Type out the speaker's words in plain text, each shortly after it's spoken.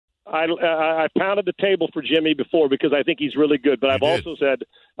I pounded the table for Jimmy before because I think he's really good. But I've also said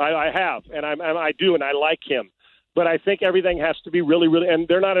I have, and I do, and I like him. But I think everything has to be really, really, and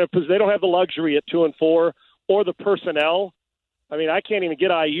they're not in a position. They don't have the luxury at 2-4 or the personnel. I mean, I can't even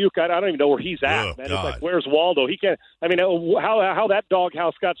get Ayuk. I don't even know where he's at. Oh, man. God. It's like, where's Waldo? He can't. I mean, how that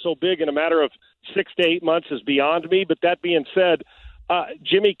doghouse got so big in a matter of 6 to 8 months is beyond me. But that being said,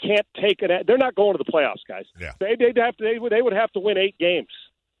 Jimmy can't take it. They're not going to the playoffs, guys. Yeah. They would have to win 8 games,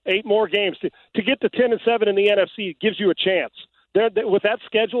 8 more games to get to 10-7 in the NFC. It gives you a chance. With that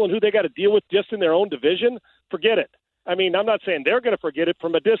schedule and who they got to deal with just in their own division, forget it. I mean, I'm not saying they're going to forget it.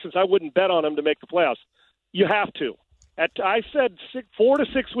 From a distance, I wouldn't bet on them to make the playoffs. You have to. I said 4 to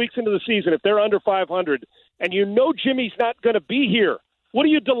 6 weeks into the season, if they're under 500, and you know Jimmy's not going to be here, what are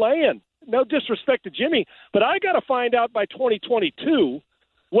you delaying? No disrespect to Jimmy, but I got to find out by 2022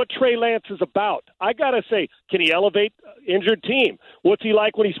 what Trey Lance is about. I got to say, can he elevate injured team? What's he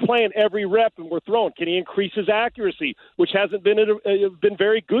like when he's playing every rep and we're throwing? Can he increase his accuracy, which hasn't been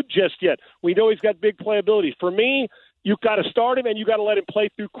very good just yet? We know he's got big playability. For me, you've got to start him and you got to let him play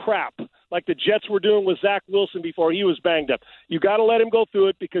through crap like the Jets were doing with Zach Wilson before he was banged up. You got to let him go through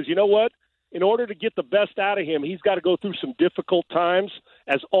it because you know what? In order to get the best out of him, he's got to go through some difficult times,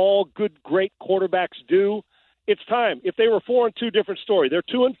 as all good, great quarterbacks do. It's time. If they were 4-2, different story. They're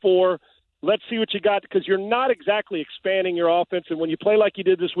 2-4. Let's see what you got because you're not exactly expanding your offense. And when you play like you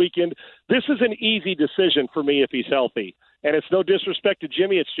did this weekend, this is an easy decision for me if he's healthy. And it's no disrespect to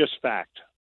Jimmy. It's just fact.